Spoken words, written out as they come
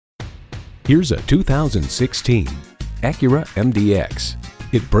Here's a 2016 Acura MDX.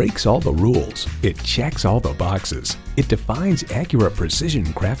 It breaks all the rules. It checks all the boxes. It defines Acura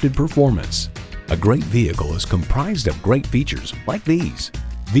precision-crafted performance. A great vehicle is comprised of great features like these: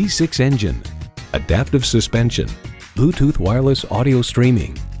 V6 engine, adaptive suspension, Bluetooth wireless audio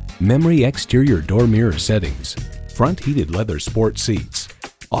streaming, memory exterior door mirror settings, front heated leather sport seats,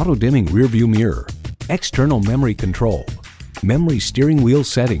 auto-dimming rearview mirror, external memory control, memory steering wheel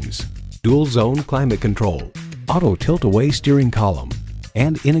settings, dual zone climate control, auto tilt-away steering column,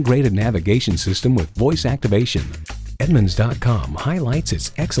 and integrated navigation system with voice activation. Edmunds.com highlights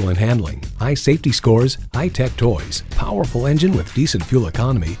its excellent handling, high safety scores, high-tech toys, powerful engine with decent fuel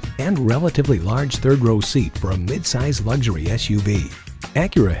economy, and relatively large third-row seat for a mid-size luxury SUV.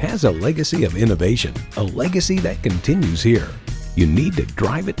 Acura has a legacy of innovation, a legacy that continues here. You need to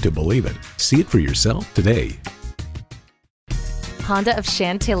drive it to believe it. See it for yourself today. Honda of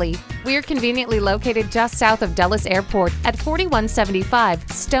Chantilly. We're conveniently located just south of Dulles Airport at 4175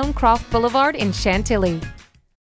 Stonecroft Boulevard in Chantilly.